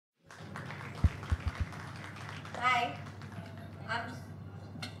I'm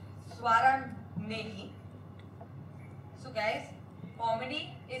Swara Nehi. So guys,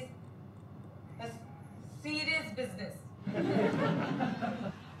 comedy is a serious business.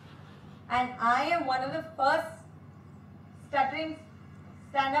 And I am one of the first stuttering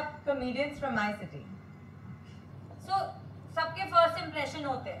stand-up comedians from my city. So, सबके first impression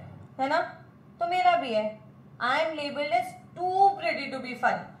होते हैं, है ना? तो मेरा भी है. I am labeled as too pretty to be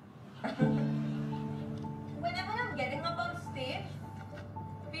funny. Whenever I'm getting up on stage,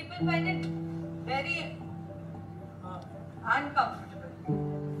 people find it very uncomfortable.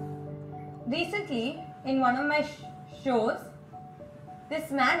 Recently, in one of my shows,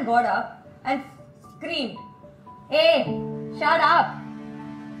 this man got up and screamed, "Hey, shut up!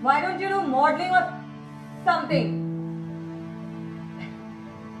 Why don't you do modeling or something?"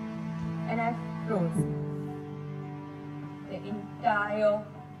 And I froze. The entire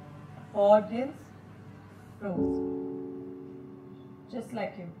audience froze. Just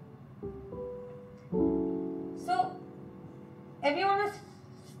like you. So, everyone was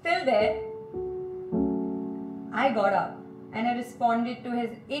still there. I got up and I responded to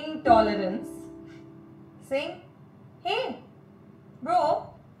his intolerance, saying, "Hey, bro,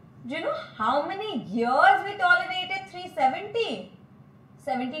 do you know how many years we tolerated 370?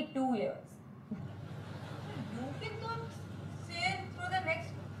 72 years. You can go sit through the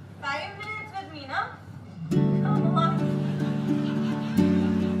next 5 minutes with me, na? Come on."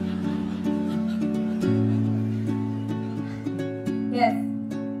 Yes,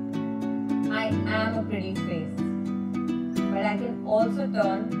 I am a pretty face, but I can also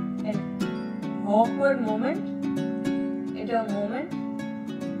turn an awkward moment into a moment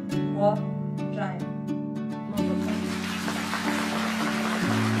of triumph.